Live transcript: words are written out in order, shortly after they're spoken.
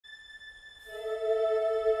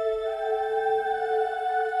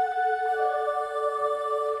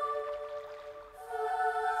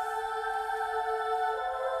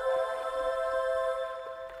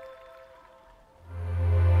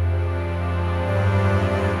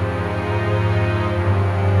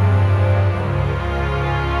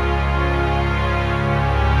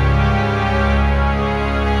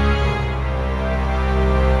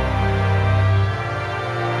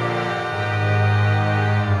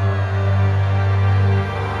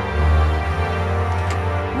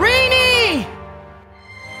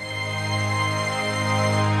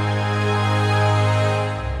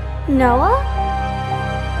Noah?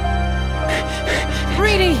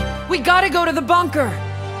 Reedy! We gotta go to the bunker!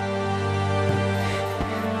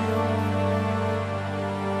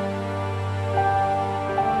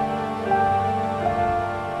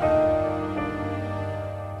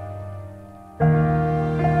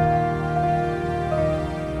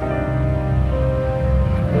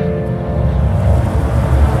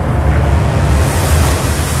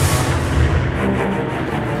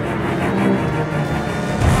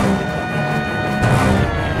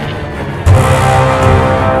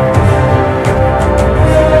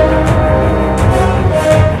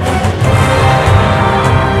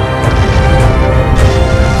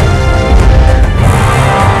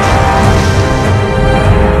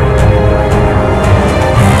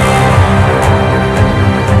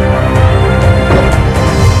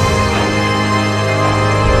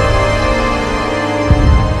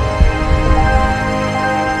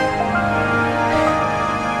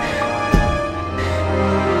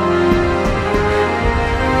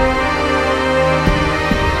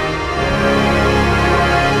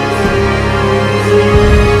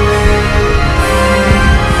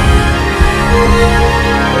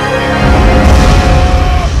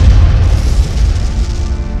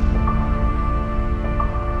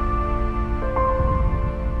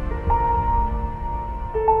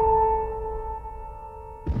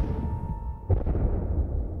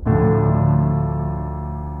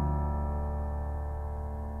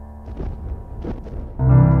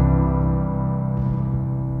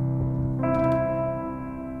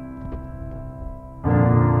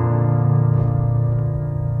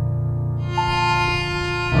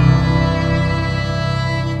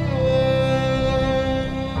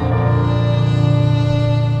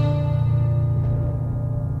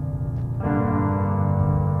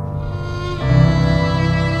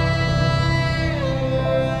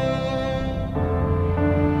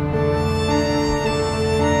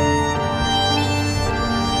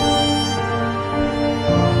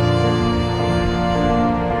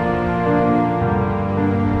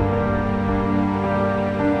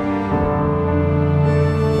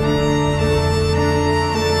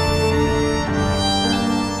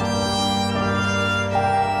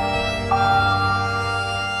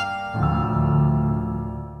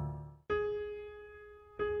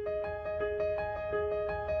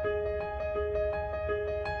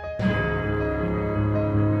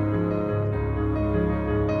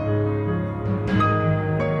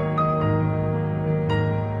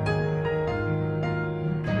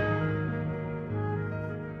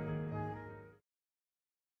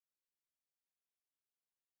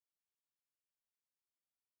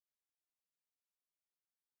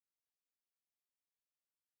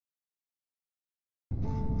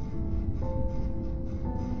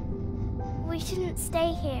 We shouldn't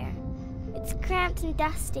stay here. It's cramped and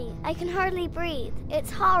dusty. I can hardly breathe.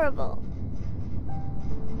 It's horrible.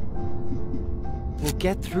 We'll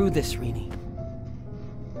get through this, Reenie.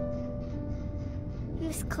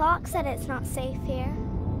 Miss Clark said it's not safe here.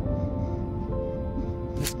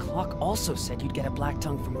 Miss Clark also said you'd get a black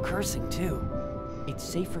tongue from cursing, too. It's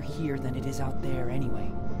safer here than it is out there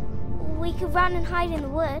anyway. We could run and hide in the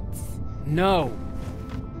woods. No!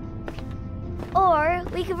 Or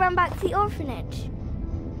we could run back to the orphanage.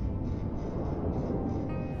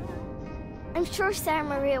 I'm sure Sarah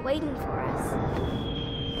Maria waiting for us.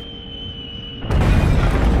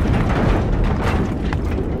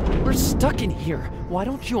 We're stuck in here. Why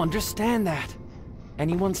don't you understand that?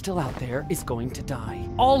 Anyone still out there is going to die.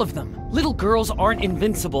 All of them. Little girls aren't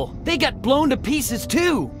invincible. They got blown to pieces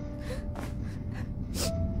too.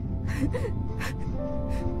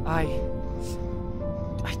 I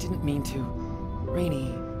didn't mean to.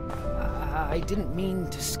 Reenie, I didn't mean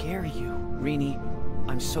to scare you. Reenie,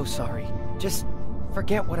 I'm so sorry. Just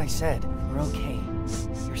forget what I said. We're okay.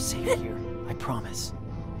 You're safe here, I promise.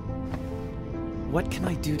 What can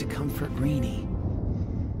I do to comfort Reenie?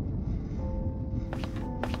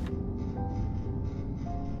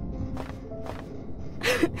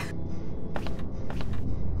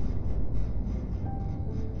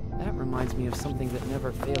 That reminds me of something that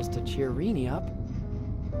never fails to cheer Reenie up.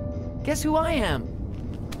 Guess who I am?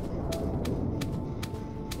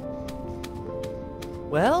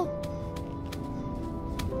 Well?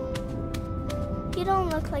 You don't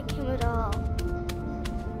look like him at all.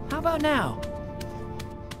 How about now?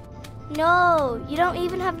 No, you don't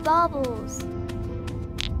even have baubles.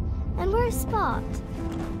 And where's Spot?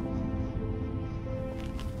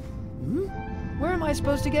 Where am I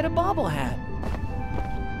supposed to get a bobble hat?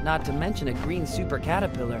 Not to mention a green super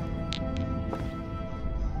caterpillar.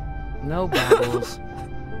 No baubles.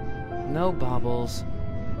 No baubles.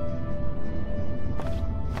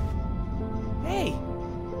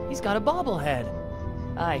 He's got a bobblehead.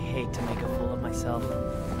 I hate to make a fool of myself.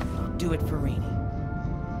 I'll do it for Rini.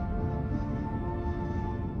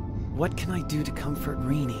 What can I do to comfort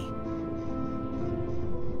Rini?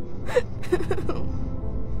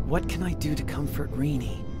 What can I do to comfort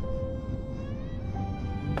Rini?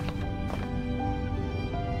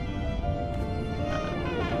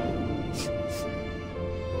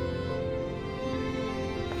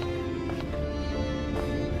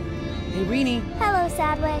 Hey, Rini. Hello,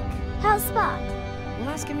 Sadwick. How's Spot? Well,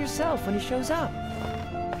 ask him yourself when he shows up.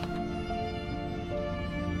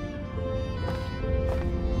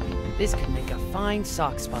 This could make a fine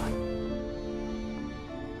sock spot.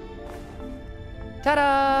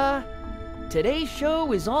 Ta-da! Today's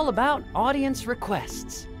show is all about audience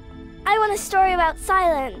requests. I want a story about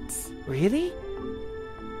silence. Really?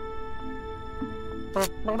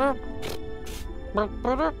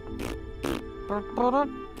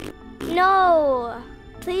 No!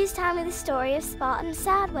 Please tell me the story of Spot and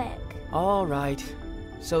Sadwick. All right.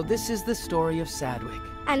 So this is the story of Sadwick.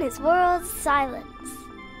 And his world's silence.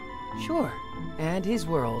 Sure. And his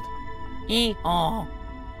world. E-aw.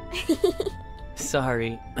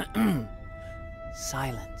 Sorry.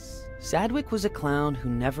 Silence. Sadwick was a clown who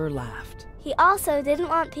never laughed. He also didn't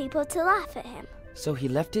want people to laugh at him. So he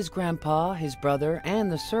left his grandpa, his brother,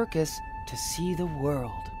 and the circus to see the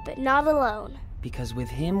world. But not alone. Because with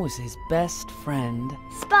him was his best friend...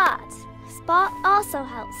 Spot. Spot also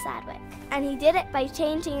helped Sadwick. And he did it by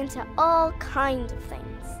changing into all kinds of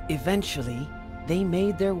things. Eventually, they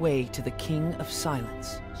made their way to the King of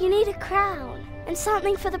Silence. You need a crown and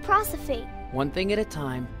something for the prosophy. One thing at a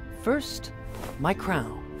time. First, my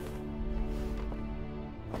crown.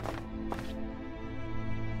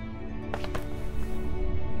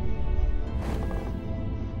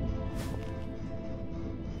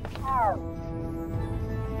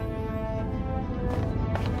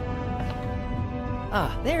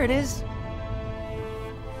 Ah, there it is.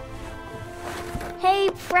 Hey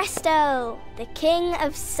presto, the King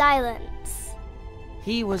of Silence.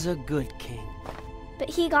 He was a good king. But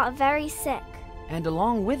he got very sick. And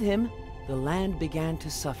along with him, the land began to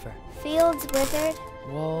suffer. Fields withered.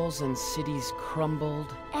 Walls and cities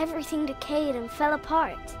crumbled. Everything decayed and fell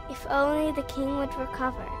apart. If only the king would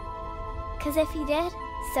recover. 'Cause if he did,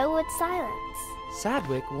 so would Silence.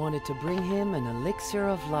 Sadwick wanted to bring him an elixir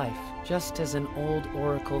of life, just as an old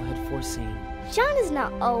oracle had foreseen. Shauna's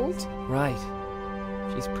not old. Right.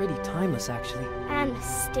 She's pretty timeless, actually. And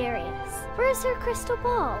mysterious. Where's her crystal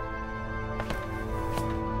ball?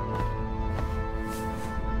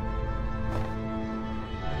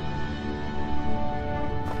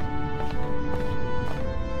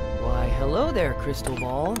 Why, hello there, crystal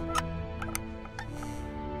ball.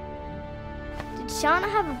 Did Shauna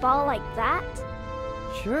have a ball like that?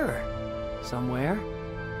 Sure. Somewhere.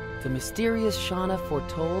 The mysterious Shauna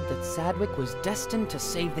foretold that Sadwick was destined to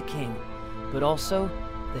save the king, but also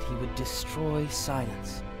that he would destroy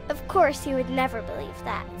Silence. Of course he would never believe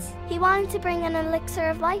that. He wanted to bring an elixir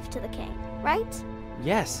of life to the king, right?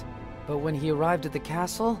 Yes, but when he arrived at the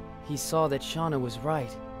castle, he saw that Shauna was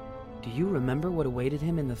right. Do you remember what awaited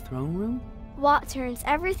him in the throne room? What turns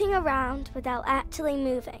everything around without actually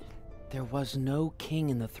moving? There was no king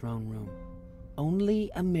in the throne room. Only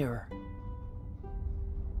a mirror.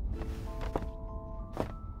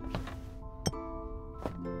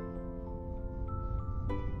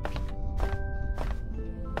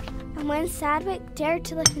 And when Sadwick dared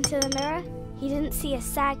to look into the mirror, he didn't see a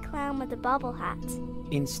sad clown with a bobble hat.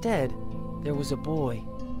 Instead, there was a boy,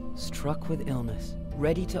 struck with illness,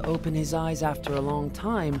 ready to open his eyes after a long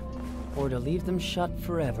time, or to leave them shut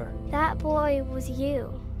forever. That boy was you.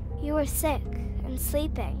 You were sick and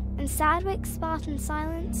sleeping, and Sadwick, Spot, and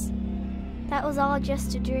Silence. That was all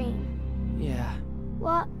just a dream. Yeah.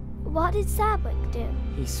 What did Sadwick do?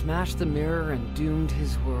 He smashed the mirror and doomed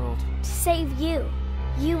his world. To save you.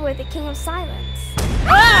 You were the King of Silence.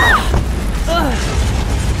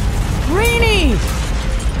 Rini!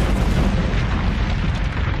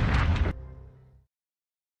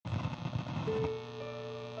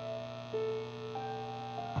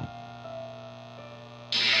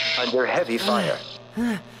 Under heavy fire.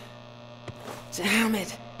 Damn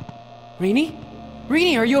it. Rini?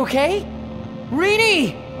 Rini, are you okay?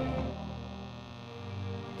 Rini!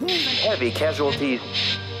 Heavy casualties.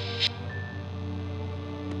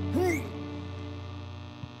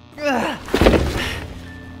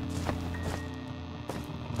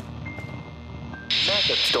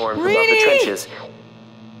 Massive storms above the Rini! trenches.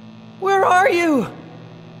 Where are you?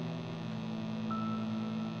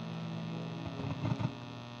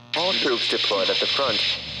 All troops deployed at the front.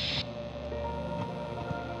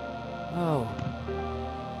 Oh.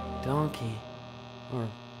 donkey. Or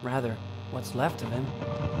rather, what's left of him.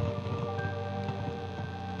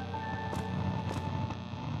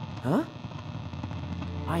 Huh?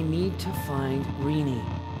 I need to find Rini.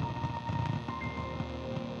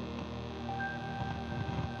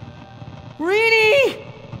 Rini!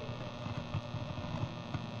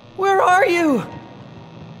 Where are you?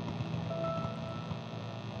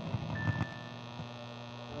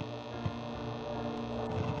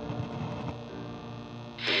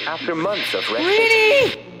 After months of respite,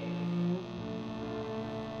 Rini!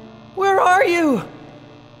 Where are you?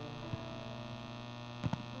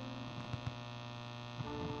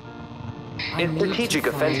 I in need to strategic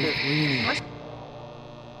find offensive, Rini.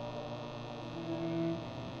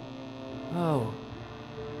 Oh.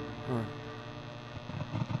 Or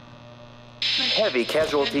heavy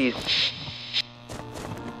casualties.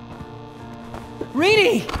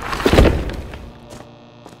 Rini!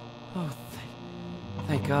 Oh,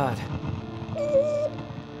 thank God.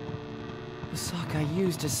 The sock I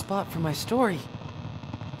used as spot for my story.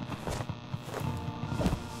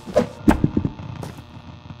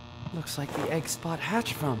 Looks like the egg Spot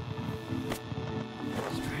hatched from.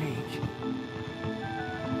 Strange.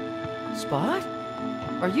 Spot?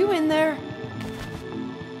 Are you in there?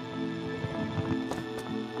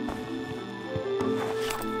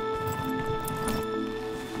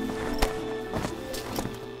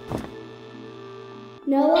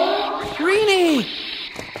 Noah? Rini!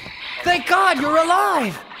 Thank God you're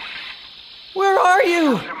alive! Where are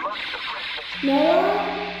you?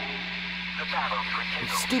 Noah? You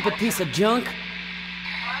stupid piece of junk.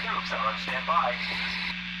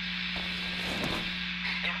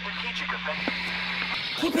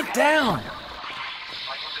 Keep it down!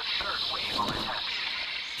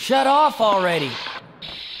 Shut off already!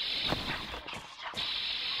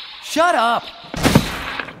 Shut up!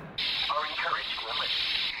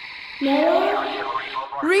 Noah?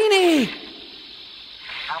 Rini!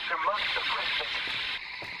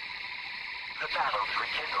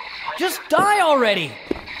 Just die already!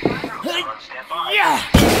 Yeah!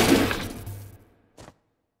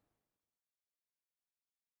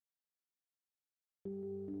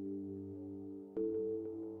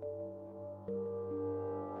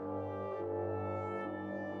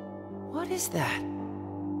 What is that?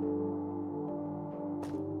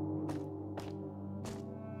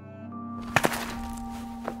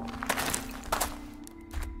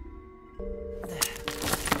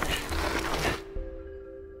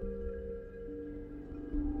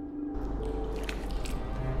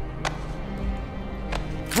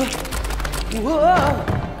 Whoa!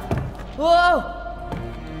 Whoa!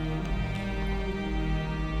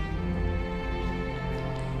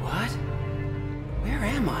 What? Where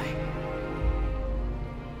am I?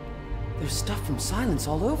 There's stuff from Silence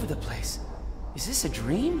all over the place. Is this a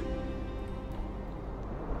dream?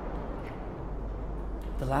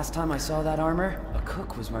 The last time I saw that armor, a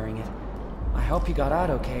cook was wearing it. I hope he got out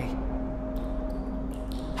okay.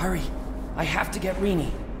 Hurry! I have to get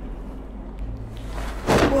Rini.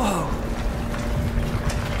 Whoa!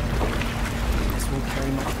 This won't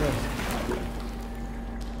carry much weight.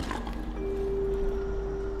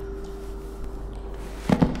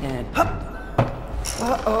 And hup!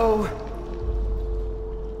 Uh-oh!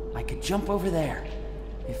 I could jump over there.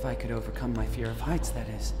 If I could overcome my fear of heights, that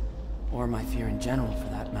is. Or my fear in general, for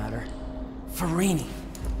that matter. For Rini!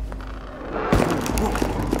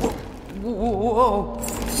 Whoa! Whoa! Whoa!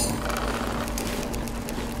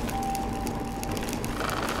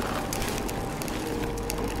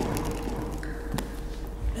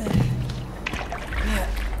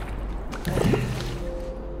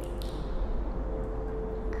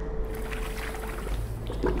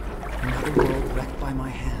 Another world wrecked by my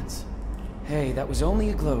hands. Hey, that was only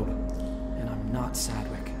a globe. And I'm not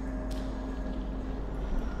Sadwick.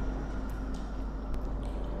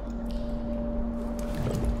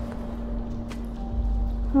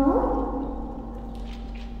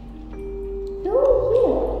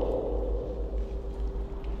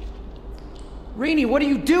 Rini, what are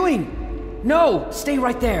you doing? No! Stay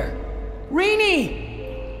right there! Rini!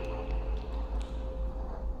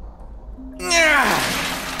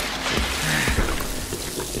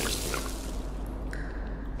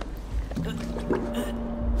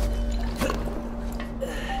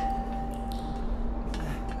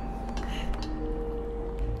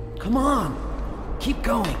 Come on! Keep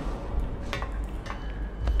going!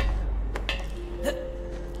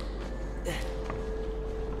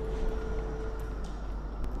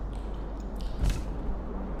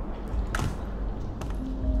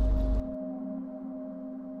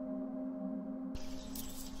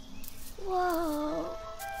 Whoa.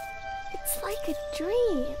 It's like a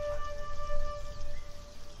dream.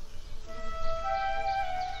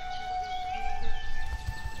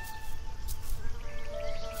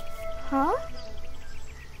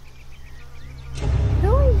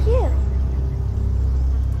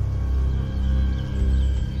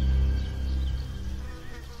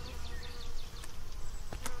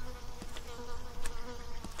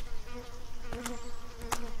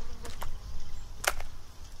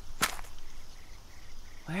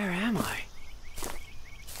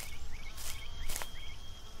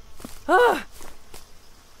 Ah!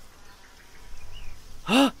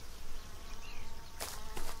 Huh?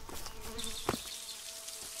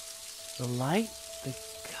 The light, the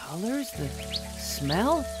colors, the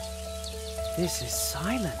smell? This is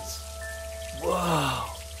silence. Whoa!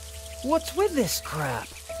 What's with this crap?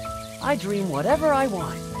 I dream whatever I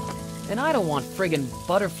want. And I don't want friggin'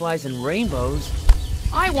 butterflies and rainbows.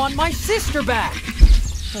 I want my sister back!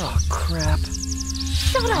 Oh, crap.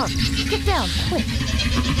 Shut up! Get down, quick!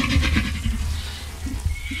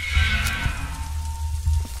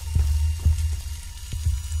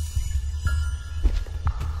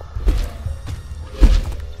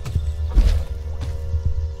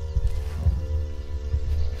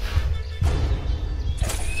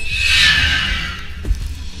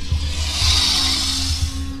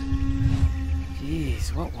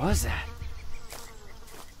 Jeez, what was that?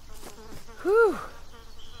 Whew.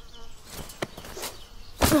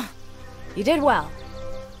 You did well.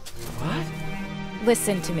 What?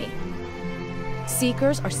 Listen to me.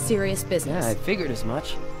 Seekers are serious Yeah, business. I figured as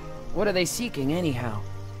much. What are they seeking, anyhow?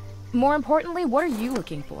 More importantly, what are you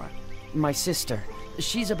looking for? My sister.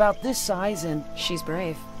 She's about this size and... She's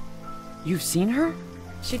brave. You've seen her?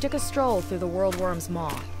 She took a stroll through the world worm's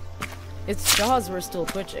maw. Its jaws were still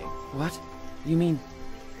twitching. What? You mean...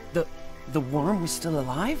 the worm was still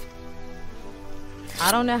alive?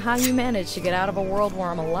 I don't know how you managed to get out of a world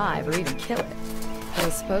worm alive or even kill it, but I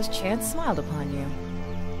suppose chance smiled upon you.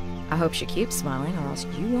 I hope she keeps smiling or else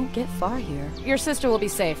you won't get far here. Your sister will be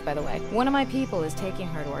safe, by the way. One of my people is taking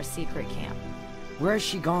her to our secret camp. Where has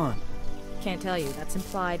she gone? Can't tell you, that's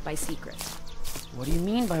implied by secret. What do you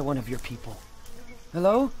mean by one of your people?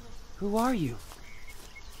 Hello? Who are you?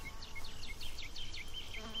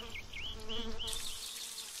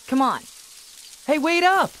 Come on. Hey, wait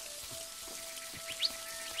up!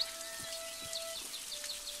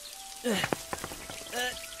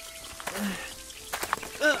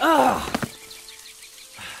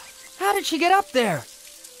 How did she get up there?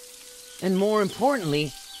 And more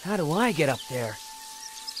importantly, how do I get up there?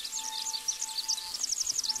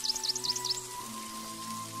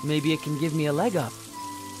 Maybe it can give me a leg up.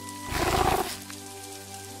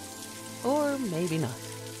 Or maybe not.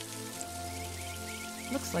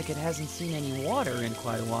 Looks like it hasn't seen any water in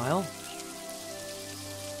quite a while.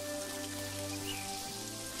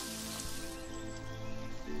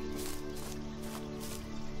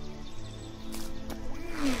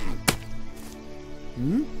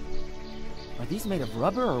 Hmm? Are these made of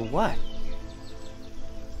rubber or what?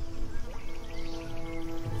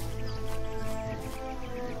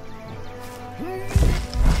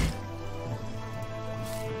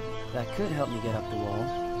 That could help me get up the wall,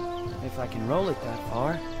 if I can roll it that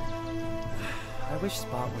far. I wish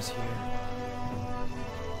Spot was here.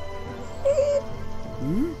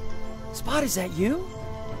 Hmm? Spot, is that you?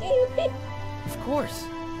 Of course.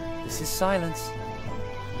 This is silence.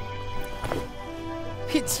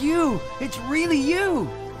 It's you! It's really you!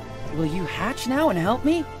 Will you hatch now and help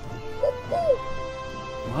me?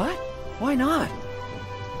 What? Why not?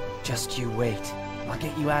 Just you wait. I'll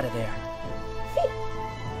get you out of there.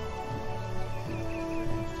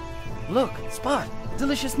 Look, Spot!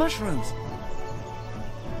 Delicious mushrooms!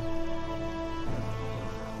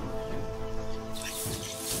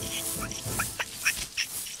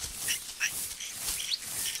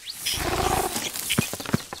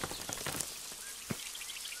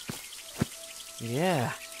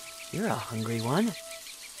 Yeah, you're a hungry one.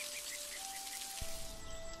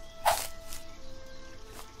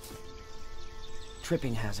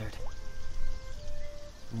 Tripping hazard.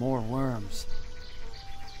 More worms.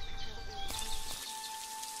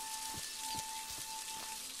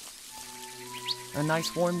 A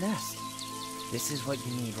nice warm nest. This is what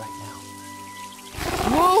you need right now.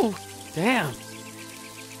 Whoa! Damn!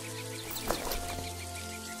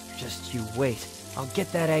 Just you wait. I'll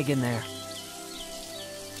get that egg in there.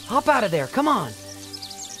 Hop out of there, come on!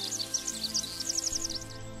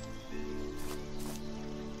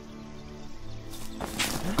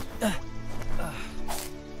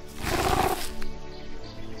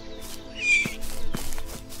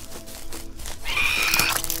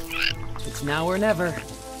 It's now or never.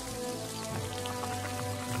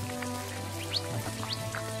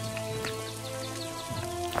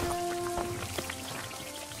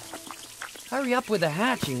 Hurry up with the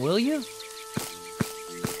hatching, will you?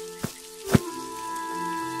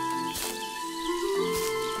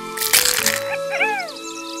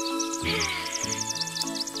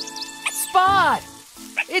 Spot!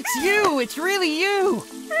 It's you! It's really you!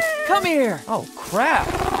 Come here! Oh, crap!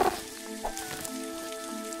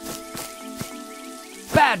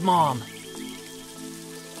 Bad Mom!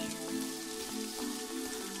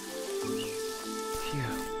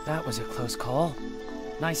 That was a close call.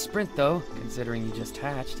 Nice sprint, though, considering you just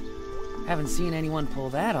hatched. Haven't seen anyone pull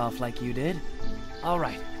that off like you did. All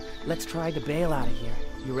right, let's try to bail out of here.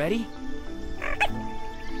 You ready?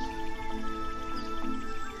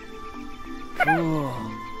 Cool.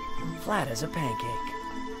 Flat as a pancake.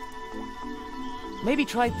 Maybe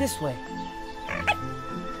try it this way.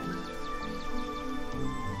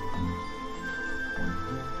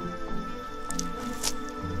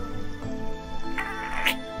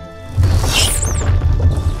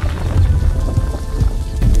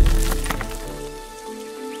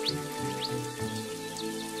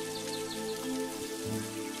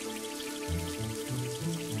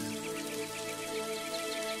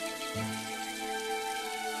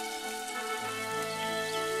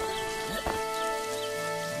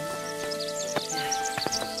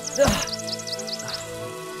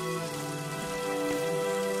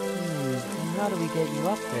 How do we get you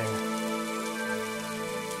up there?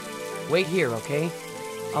 Wait here, okay?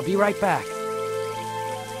 I'll be right back.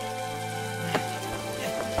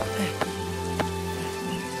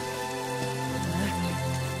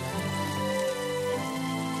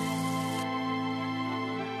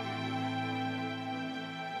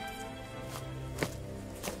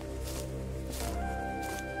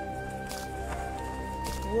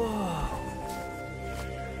 Whoa.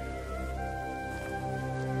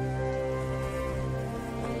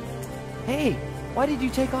 Hey, why did you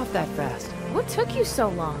take off that fast? What took you so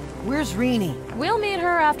long? Where's Rini? We'll meet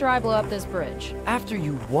her after I blow up this bridge. After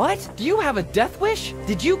you what? Do you have a death wish?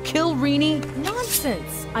 Did you kill Rini?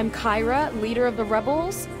 Nonsense! I'm Kyra, leader of the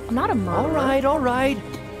rebels. I'm not a murderer. All right.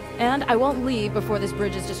 And I won't leave before this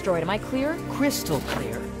bridge is destroyed. Am I clear? Crystal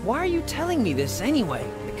clear. Why are you telling me this anyway?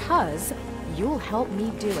 Because you'll help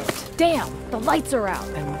me do it. Damn! The lights are out!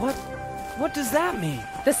 And what does that mean?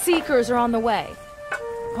 The Seekers are on the way.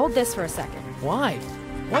 Hold this for a second. Why?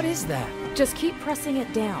 What is that? Just keep pressing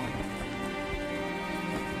it down.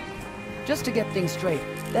 Just to get things straight,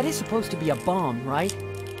 that is supposed to be a bomb, right?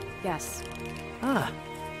 Yes. Ah.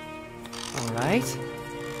 All right.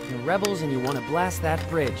 You're rebels and you want to blast that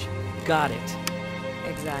bridge. Got it.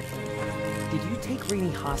 Exactly. Did you take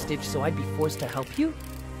Rini hostage so I'd be forced to help you?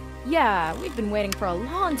 Yeah, we've been waiting for a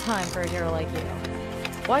long time for a hero like you.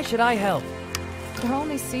 Why should I help? There are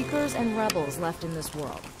only Seekers and rebels left in this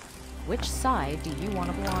world. Which side do you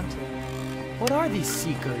want to belong to? What are these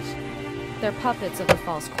Seekers? They're puppets of the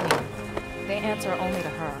False Queen. They answer only to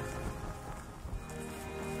her.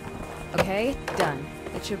 Okay, done.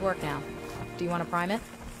 It should work now. Do you want to prime it?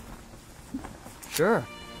 Sure.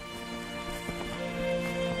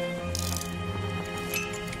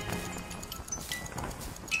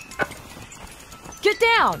 Get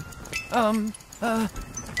down!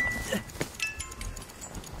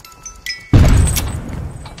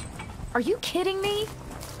 Are you kidding me?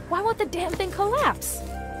 Why won't the damn thing collapse?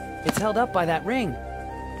 It's held up by that ring.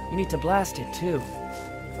 You need to blast it, too.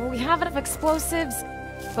 Well, we have enough explosives,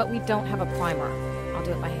 but we don't have a primer. I'll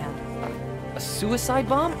do it by hand. A suicide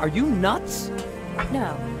bomb? Are you nuts?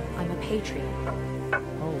 No, I'm a patriot.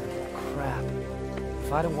 Holy crap.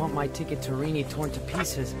 If I don't want my ticket to Rini torn to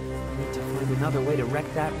pieces, I need to find another way to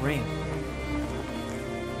wreck that ring.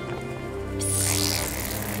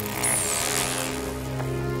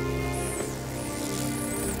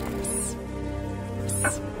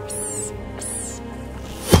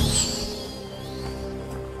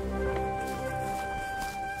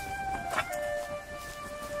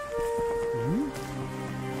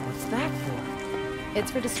 What's that for?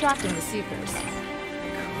 It's for distracting the Seekers.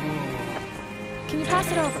 Cool. Can you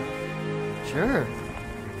pass it over? Sure.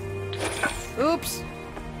 Oops!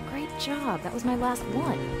 Great job. That was my last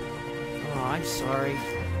one. Oh, I'm sorry.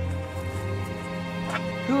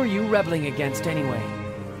 Who are you rebelling against anyway?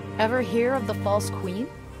 Ever hear of the False Queen?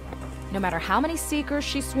 No matter how many Seekers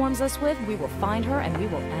she swarms us with, we will find her and we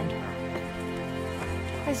will end her.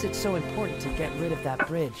 Why is it so important to get rid of that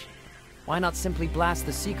bridge? Why not simply blast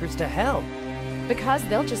the Seekers to hell? Because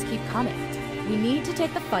they'll just keep coming. We need to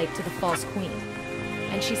take the fight to the False Queen.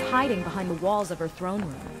 And she's hiding behind the walls of her throne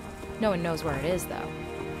room. No one knows where it is, though.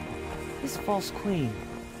 This false queen,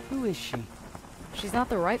 who is she? She's not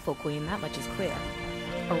the rightful queen, that much is clear.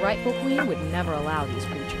 A rightful queen would never allow these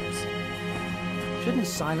creatures. Shouldn't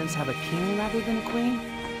Silence have a king rather than a queen?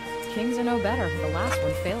 Kings are no better. The last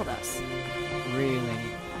one failed us. Really?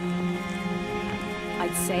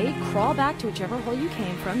 I'd say crawl back to whichever hole you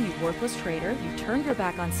came from, you worthless traitor. You turned your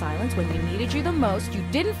back on Silence when we needed you the most. You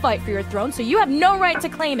didn't fight for your throne, so you have no right to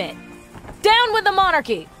claim it. Down with the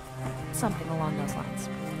monarchy! Something along those lines.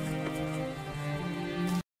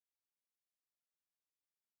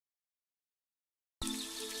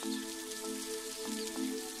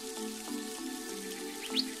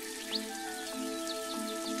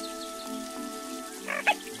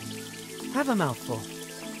 Have a mouthful.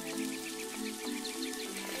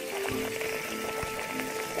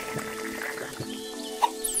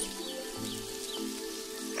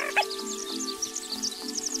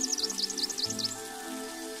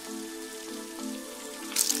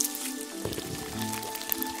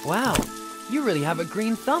 Wow, you really have a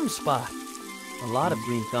green thumb spot. A lot of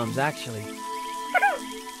green thumbs, actually.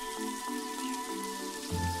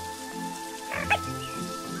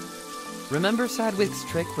 Remember Sadwick's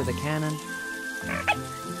trick with a cannon?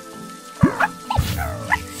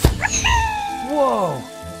 Whoa!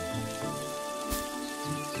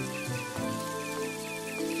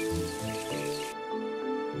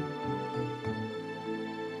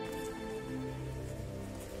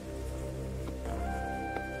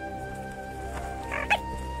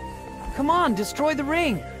 Come on, destroy the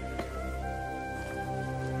ring!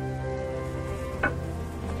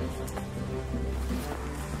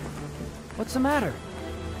 What's the matter?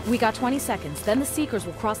 We got 20 seconds, then the Seekers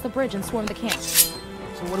will cross the bridge and swarm the camp.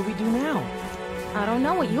 So what do we do now? I don't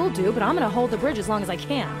know what you'll do, but I'm gonna hold the bridge as long as I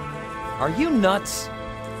can. Are you nuts?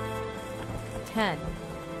 10,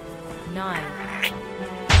 9...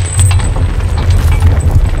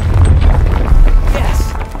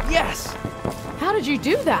 Yes! Yes! How did you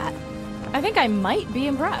do that? I think I might be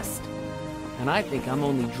impressed. And I think I'm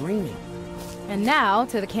only dreaming. And now,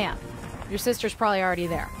 to the camp. Your sister's probably already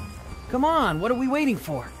there. Come on, what are we waiting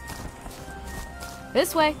for?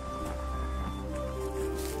 This way.